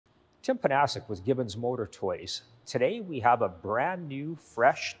Tim Panasic with Gibbons Motor Toys. Today we have a brand new,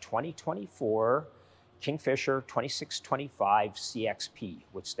 fresh 2024 Kingfisher 2625 CXP,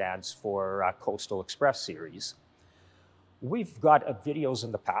 which stands for Coastal Express Series. We've got videos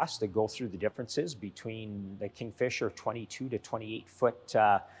in the past that go through the differences between the Kingfisher 22 to 28 foot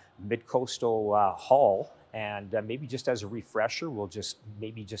mid-coastal hull, and maybe just as a refresher, we'll just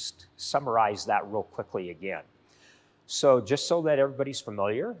summarize that real quickly again. So just so that everybody's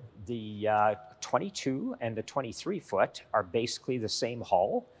familiar, the 22 and the 23 foot are basically the same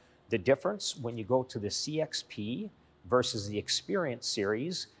hull. The difference when you go to the CXP versus the Experience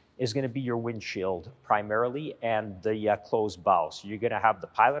series is going to be your windshield primarily and the closed bow. So you're going to have the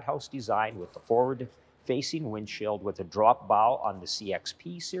pilot house design with the forward facing windshield with a drop bow on the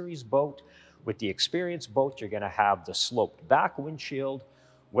CXP series boat. With the Experience boat, you're going to have the sloped back windshield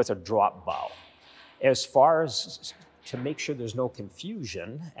with a drop bow. As far as to make sure there's no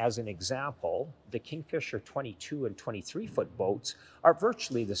confusion, as an example, the Kingfisher 22 and 23 foot boats are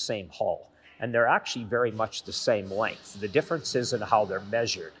virtually the same hull, and they're actually very much the same length. The difference is in how they're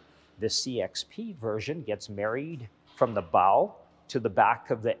measured. The CXP version gets married from the bow to the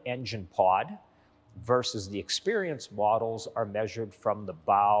back of the engine pod, versus the Experience models are measured from the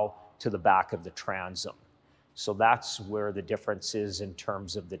bow to the back of the transom. So that's where the difference is in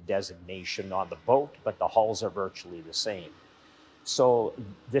terms of the designation on the boat, but the hulls are virtually the same. So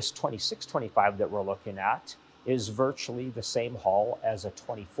this 2625 that we're looking at is virtually the same hull as a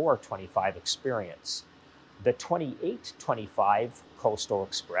 2425 Experience. The 2825 Coastal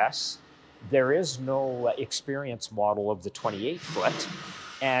Express, there is no Experience model of the 28 foot.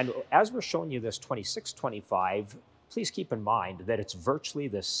 And as we're showing you this 2625, please keep in mind that it's virtually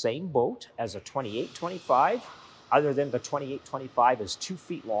the same boat as a 2825, other than the 2825 is 2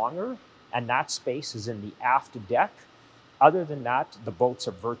 feet longer, and that space is in the aft deck. Other than that, the boats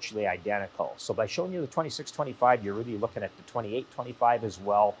are virtually identical. So by showing you the 2625, you're really looking at the 2825 as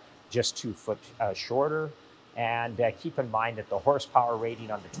well, just 2 foot shorter. And keep in mind that the horsepower rating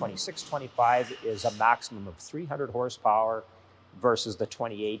on the 2625 is a maximum of 300 horsepower versus the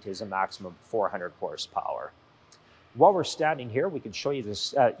 28 is a maximum of 400 horsepower. While we're standing here, we can show you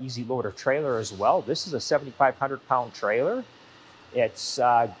this easy loader trailer as well. This is a 7,500 pound trailer. It's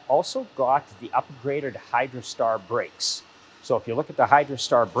also got the upgraded Hydrostar brakes. So if you look at the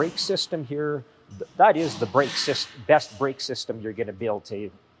Hydrostar brake system here, that is the best brake system you're going to be able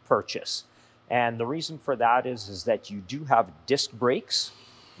to purchase. And the reason for that is that you do have disc brakes,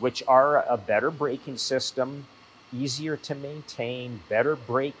 which are a better braking system, easier to maintain, better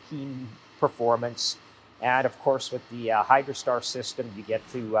braking performance. And of course, with the Hydrostar system, you get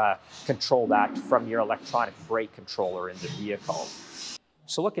to control that from your electronic brake controller in the vehicle.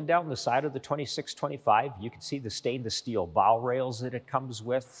 So looking down the side of the 2625, you can see the stainless steel bow rails that it comes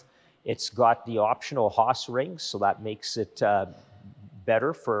with. It's got the optional Haas rings, so that makes it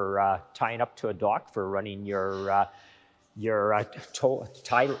better for tying up to a dock for running your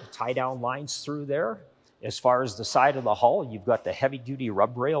tie-down lines through there. As far as the side of the hull, you've got the heavy-duty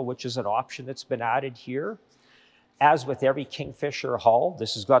rub rail, which is an option that's been added here. As with every Kingfisher hull,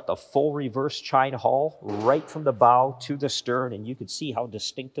 this has got the full reverse chine hull right from the bow to the stern, and you can see how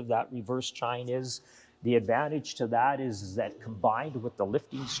distinctive that reverse chine is. The advantage to that is that combined with the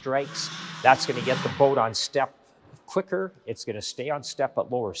lifting strikes, that's going to get the boat on step quicker. It's going to stay on step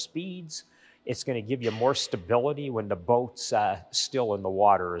at lower speeds. It's going to give you more stability when the boat's still in the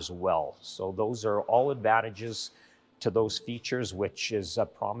water as well. So those are all advantages to those features, which is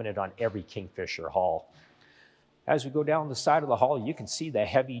prominent on every Kingfisher hull. As we go down the side of the hull, you can see the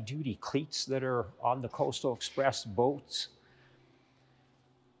heavy-duty cleats that are on the Coastal Express boats.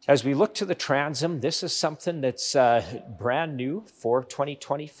 As we look to the transom, this is something that's brand new for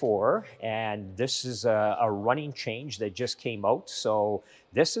 2024, and this is a running change that just came out. So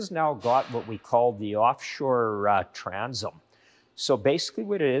this has now got what we call the offshore transom. So basically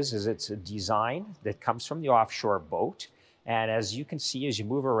what it is it's a design that comes from the offshore boat. And as you can see, as you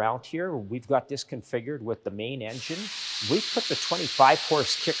move around here, we've got this configured with the main engine. We've put the 25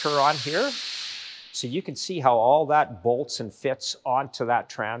 horse kicker on here. So you can see how all that bolts and fits onto that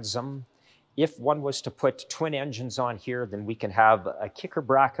transom. If one was to put twin engines on here, then we can have a kicker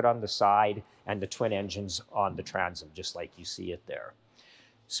bracket on the side and the twin engines on the transom, just like you see it there.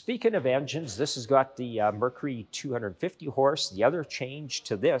 Speaking of engines, this has got the Mercury 250 horse. The other change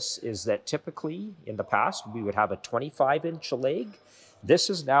to this is that typically in the past, we would have a 25-inch leg. This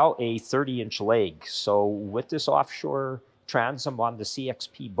is now a 30-inch leg. So with this offshore transom on the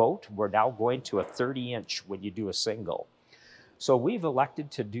CXP boat, we're now going to a 30-inch when you do a single. So we've elected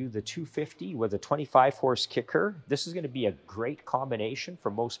to do the 250 with a 25 horse kicker. This is going to be a great combination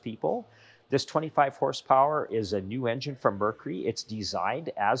for most people. This 25 horsepower is a new engine from Mercury. It's designed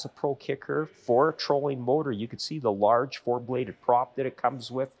as a pro kicker for a trolling motor. You can see the large 4-bladed prop that it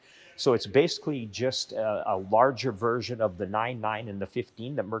comes with. So it's basically just a larger version of the 9.9 and the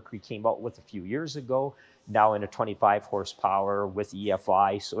 15 that Mercury came out with a few years ago, now in a 25 horsepower with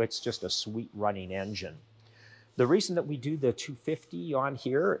EFI. So it's just a sweet running engine. The reason that we do the 250 on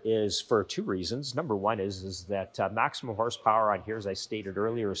here is for two reasons. Number one is that maximum horsepower on here, as I stated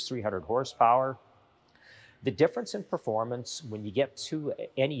earlier, is 300 horsepower. The difference in performance when you get to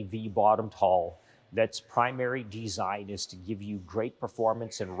any V-bottomed hull, that's primary design is to give you great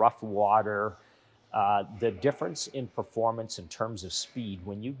performance in rough water. The difference in performance in terms of speed,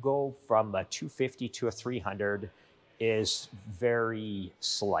 when you go from a 250 to a 300, is very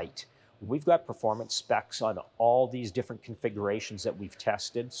slight. We've got performance specs on all these different configurations that we've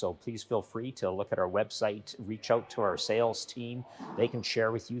tested, so please feel free to look at our website, reach out to our sales team. They can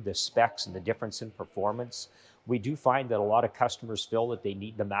share with you the specs and the difference in performance. We do find that a lot of customers feel that they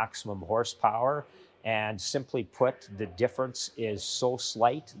need the maximum horsepower, and simply put, the difference is so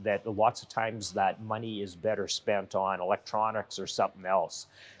slight that lots of times that money is better spent on electronics or something else.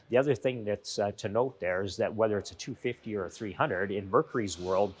 The other thing that's to note there is that whether it's a 250 or a 300, in Mercury's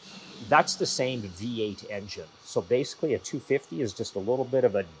world, that's the same V8 engine. So basically a 250 is just a little bit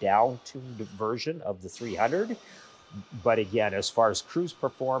of a down-tuned version of the 300. But again, as far as cruise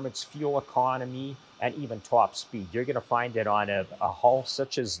performance, fuel economy, and even top speed, you're going to find that on a hull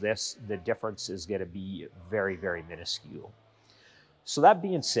such as this, the difference is going to be very, very minuscule. So that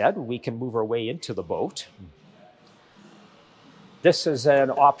being said, we can move our way into the boat. This is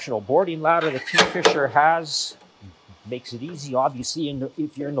an optional boarding ladder that Kingfisher has. Makes it easy, obviously,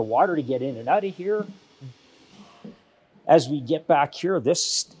 if you're in the water, to get in and out of here. As we get back here,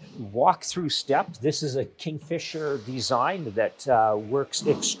 this walk-through step, this is a Kingfisher design that works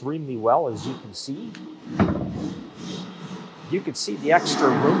extremely well, as you can see. You can see the extra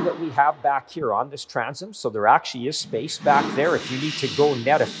room that we have back here on this transom. So there actually is space back there. If you need to go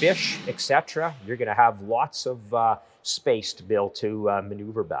net a fish, etc., you're going to have lots of space to be able to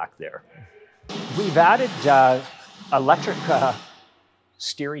maneuver back there. We've added electric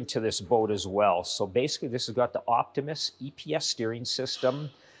steering to this boat as well. So basically this has got the Optimus EPS steering system.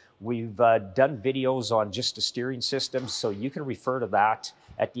 We've done videos on just the steering system, so you can refer to that.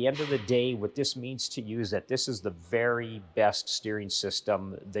 At the end of the day, what this means to you is that this is the very best steering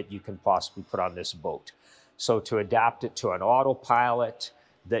system that you can possibly put on this boat. So to adapt it to an autopilot,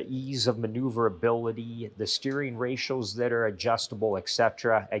 the ease of maneuverability, the steering ratios that are adjustable,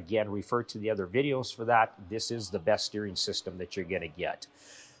 etc. Again, refer to the other videos for that. This is the best steering system that you're going to get.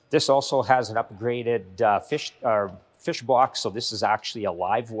 This also has an upgraded fish box, so this is actually a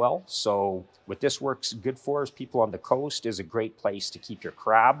live well. So what this works good for is people on the coast is a great place to keep your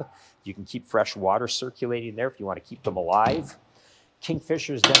crab. You can keep fresh water circulating there if you want to keep them alive.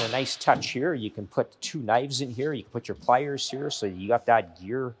 Kingfisher's done a nice touch here. You can put 2 knives in here. You can put your pliers here, so you got that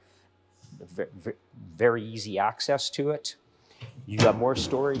gear, very easy access to it. You got more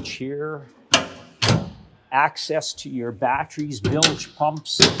storage here. Access to your batteries, bilge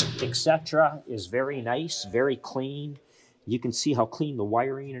pumps, etc. is very nice, very clean. You can see how clean the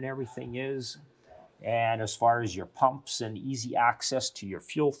wiring and everything is. And as far as your pumps and easy access to your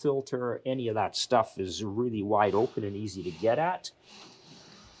fuel filter, any of that stuff is really wide open and easy to get at.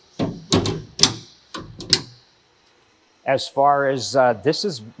 As far as this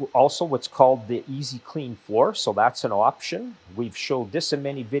is also what's called the Easy Clean Floor, so that's an option. We've showed this in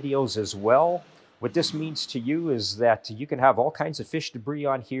many videos as well. What this means to you is that you can have all kinds of fish debris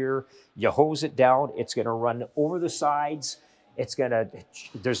on here. You hose it down, it's going to run over the sides.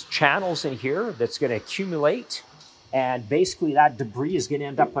 There's channels in here that's going to accumulate, and basically that debris is going to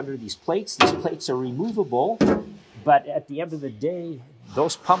end up under these plates. These plates are removable, but at the end of the day,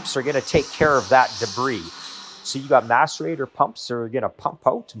 those pumps are going to take care of that debris. So you got macerator pumps that are going to pump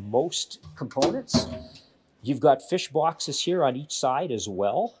out most components. You've got fish boxes here on each side as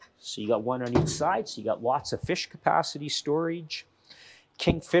well. So you got one on each side, so you got lots of fish capacity storage.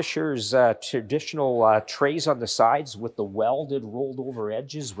 Kingfisher's traditional trays on the sides with the welded rolled over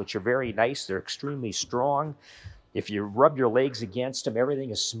edges, which are very nice. They're extremely strong. If you rub your legs against them, everything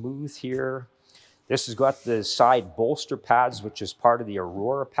is smooth here. This has got the side bolster pads, which is part of the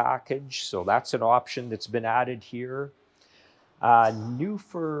Aurora package. So that's an option that's been added here. New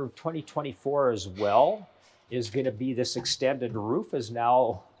for 2024 as well is going to be this extended roof is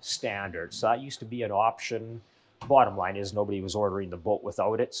now standard. So that used to be an option. Bottom line is nobody was ordering the boat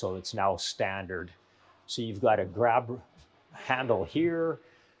without it, so it's now standard. So you've got a grab handle here.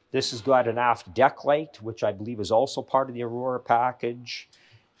 This has got an aft deck light, which I believe is also part of the Aurora package.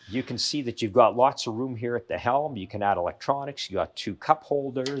 You can see that you've got lots of room here at the helm. You can add electronics. You got 2 cup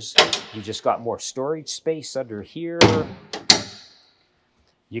holders. You just got more storage space under here.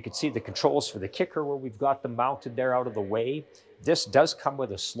 You can see the controls for the kicker where we've got them mounted there out of the way. This does come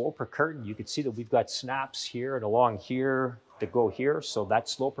with a sloper curtain. You can see that we've got snaps here and along here that go here. So that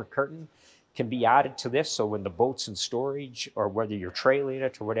sloper curtain can be added to this. So when the boat's in storage or whether you're trailing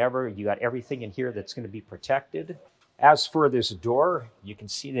it or whatever, you got everything in here that's going to be protected. As for this door, you can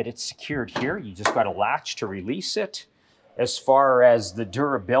see that it's secured here. You just got a latch to release it. As far as the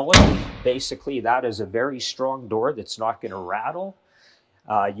durability, basically that is a very strong door that's not going to rattle.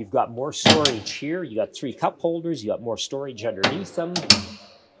 You've got more storage here. You got 3 cup holders. You got more storage underneath them.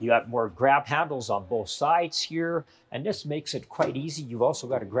 You got more grab handles on both sides here. And this makes it quite easy. You've also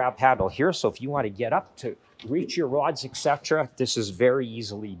got a grab handle here. So if you want to get up to reach your rods, etc., this is very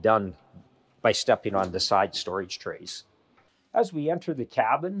easily done by stepping on the side storage trays. As we enter the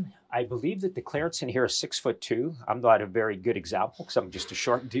cabin, I believe that the clearance in here is 6'2". I'm not a very good example because I'm just a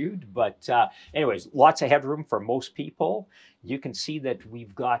short dude, but anyways, lots of headroom for most people. You can see that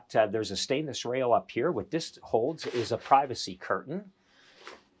we've got, there's a stainless rail up here. What this holds is a privacy curtain.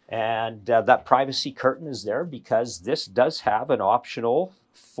 And that privacy curtain is there because this does have an optional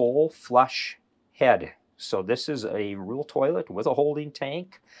full flush head. So this is a real toilet with a holding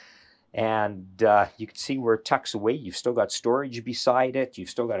tank. And you can see where it tucks away. You've still got storage beside it. You've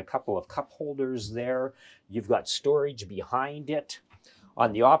still got a couple of cup holders there. You've got storage behind it.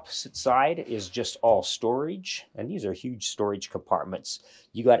 On the opposite side is just all storage. And these are huge storage compartments.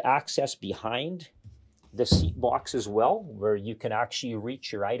 You got access behind the seat box as well, where you can actually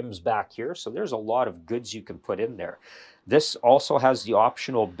reach your items back here. So there's a lot of goods you can put in there. This also has the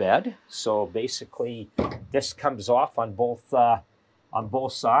optional bed. So basically this comes off on both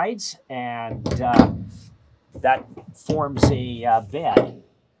sides, and that forms a bed.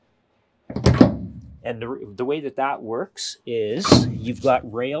 And the way that works is you've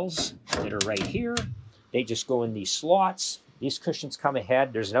got rails that are right here. They just go in these slots. These cushions come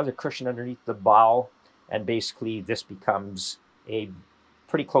ahead. There's another cushion underneath the bow, and basically this becomes a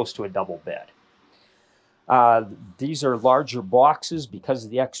pretty close to a double bed. These are larger boxes because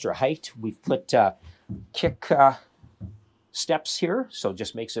of the extra height. We've put kick steps here, so it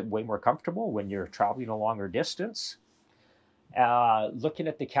just makes it way more comfortable when you're traveling a longer distance. Looking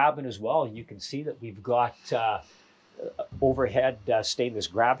at the cabin as well, you can see that we've got overhead stainless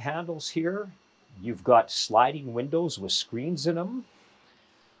grab handles here. You've got sliding windows with screens in them.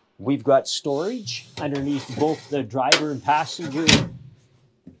 We've got storage underneath both the driver and passenger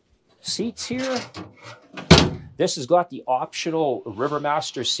seats here. This has got the optional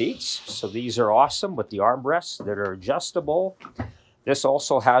Rivermaster seats. So these are awesome with the armrests that are adjustable. This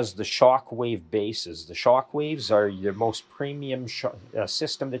also has the Shockwave bases. The Shockwaves are your most premium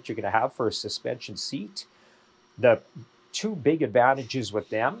system that you're going to have for a suspension seat. The 2 big advantages with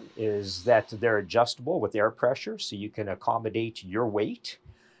them is that they're adjustable with air pressure, so you can accommodate your weight,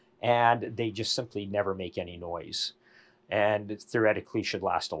 and they just simply never make any noise, and theoretically should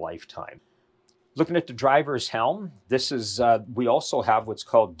last a lifetime. Looking at the driver's helm, this is, we also have what's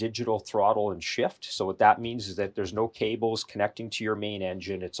called digital throttle and shift. So what that means is that there's no cables connecting to your main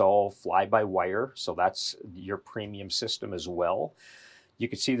engine. It's all fly-by-wire. So that's your premium system as well. You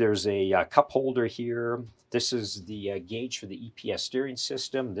can see there's a cup holder here. This is the gauge for the EPS steering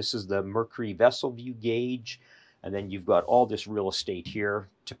system. This is the Mercury vessel view gauge. And then you've got all this real estate here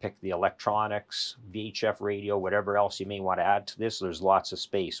to pick the electronics, VHF radio, whatever else you may want to add to this. There's lots of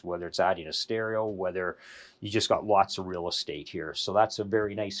space, whether it's adding a stereo, whether you just got lots of real estate here. So that's a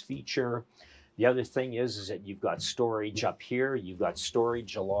very nice feature. The other thing is that you've got storage up here. You've got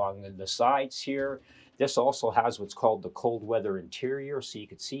storage along the sides here. This also has what's called the cold weather interior. So you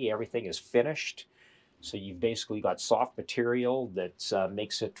can see everything is finished. So you've basically got soft material that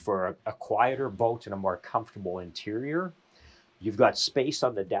makes it for a quieter boat and a more comfortable interior. You've got space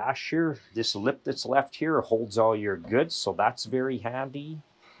on the dash here. This lip that's left here holds all your goods, so that's very handy.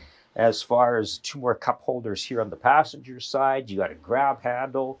 As far as 2 more cup holders here on the passenger side, you got a grab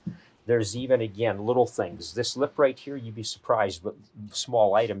handle. There's even, again, little things. This lip right here, you'd be surprised what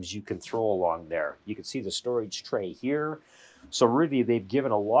small items you can throw along there. You can see the storage tray here. So really, they've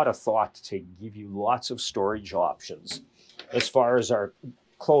given a lot of thought to give you lots of storage options. As far as our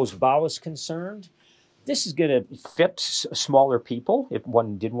closed bow is concerned, this is going to fit smaller people if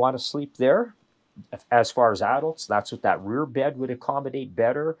one did want to sleep there. As far as adults, that's what that rear bed would accommodate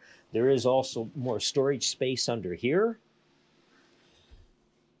better. There is also more storage space under here.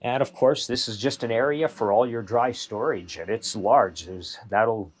 And of course, this is just an area for all your dry storage, and it's large.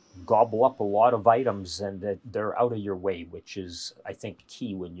 That'll gobble up a lot of items, and that they're out of your way, which is, I think,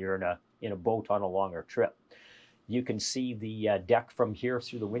 key when you're in a boat on a longer trip. You can see the deck from here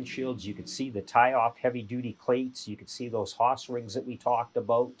through the windshields. You can see the tie-off heavy-duty plates. You can see those hose rings that we talked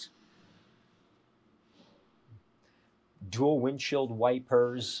about. Dual windshield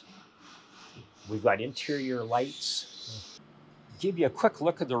wipers. We've got interior lights. Give you a quick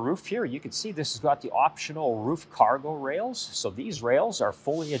look at the roof here. You can see this has got the optional roof cargo rails. So these rails are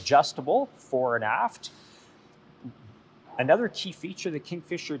fully adjustable fore and aft. Another key feature that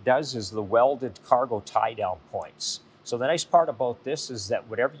Kingfisher does is the welded cargo tie-down points. So the nice part about this is that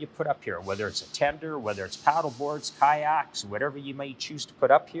whatever you put up here, whether it's a tender, whether it's paddle boards, kayaks, whatever you may choose to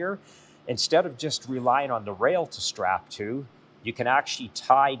put up here, instead of just relying on the rail to strap to, you can actually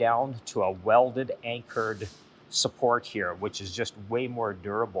tie down to a welded anchored support here, which is just way more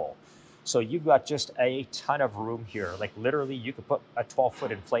durable. So you've got just a ton of room here. Like literally you could put a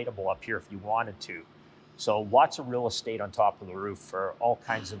 12-foot inflatable up here if you wanted to. So lots of real estate on top of the roof for all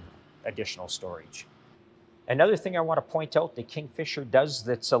kinds of additional storage. Another thing I want to point out that Kingfisher does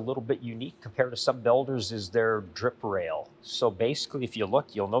that's a little bit unique compared to some builders is their drip rail. So basically, if you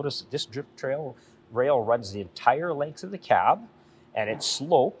look, you'll notice that this drip rail runs the entire length of the cab, and it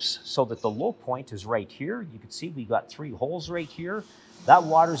slopes so that the low point is right here. You can see we've got 3 holes right here. That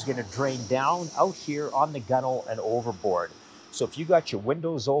water is going to drain down out here on the gunnel and overboard. So if you got your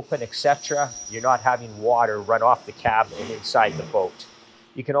windows open, etc., you're not having water run off the cab and inside the boat.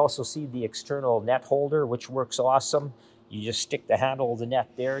 You can also see the external net holder, which works awesome. You just stick the handle of the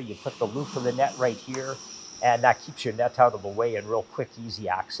net there, you put the loop of the net right here, and that keeps your net out of the way and real quick, easy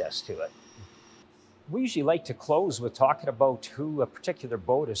access to it. We usually like to close with talking about who a particular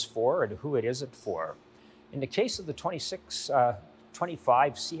boat is for and who it isn't for. In the case of the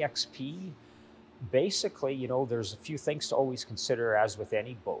 2625 CXP, basically, you know, there's a few things to always consider as with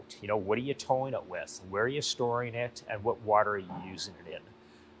any boat. You know, what are you towing it with? Where are you storing it? And what water are you using it in?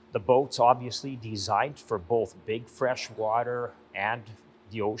 The boat's obviously designed for both big fresh water and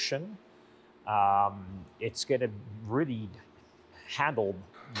the ocean. It's going to really handle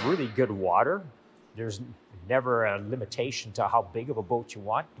really good water. There's never a limitation to how big of a boat you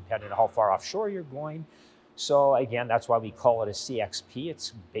want, depending on how far offshore you're going. So again, that's why we call it a CXP.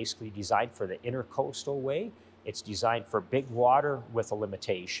 It's basically designed for the intercoastal way. It's designed for big water with a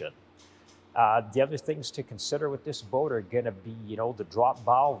limitation. The other things to consider with this boat are going to be, you know, the drop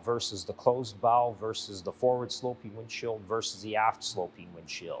bow versus the closed bow versus the forward sloping windshield versus the aft sloping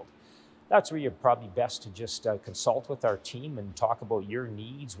windshield. That's where you're probably best to just consult with our team and talk about your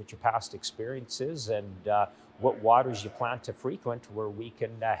needs, what your past experience is, and what waters you plan to frequent, where we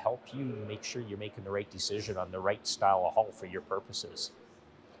can help you make sure you're making the right decision on the right style of hull for your purposes.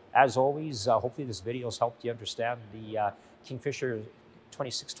 As always, hopefully this video has helped you understand the Kingfisher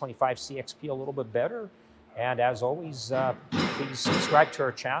 2625 CXP a little bit better. And as always, please subscribe to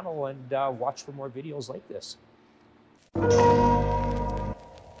our channel and watch for more videos like this.